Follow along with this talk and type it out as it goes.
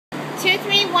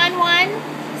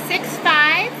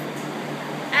231165.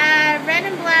 Red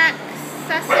and black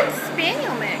Sussex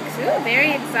Spaniel mix. Ooh,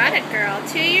 very exotic girl.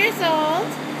 2 years old.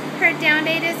 Her down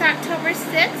date is October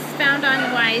 6th. Found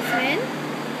on Wiseman.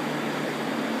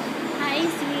 Hi,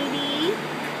 sweetie.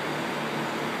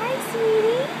 Hi,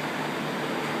 sweetie.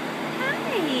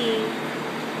 Hi.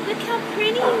 Look how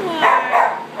pretty you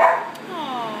are.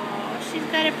 Oh, she's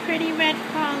got a pretty red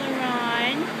collar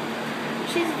on.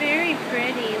 She's very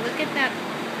pretty. Look at that.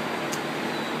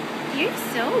 You're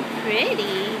so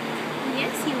pretty.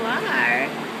 Yes, you are. I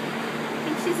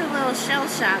think she's a little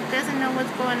shell-shocked. Doesn't know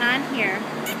what's going on here.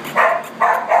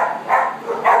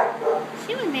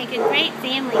 She would make a great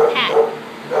family pet,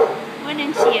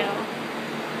 wouldn't you?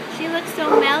 She looks so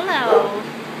mellow.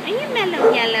 Are you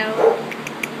mellow yellow?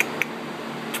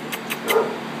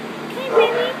 Okay,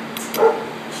 baby.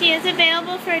 She is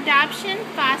available for adoption,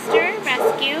 foster,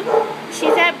 rescue.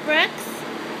 She's at Brooks,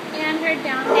 and her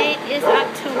down date is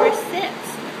October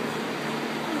 6th.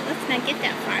 Oh, let's not get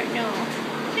that far, no.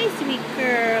 Hi, sweet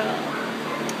girl.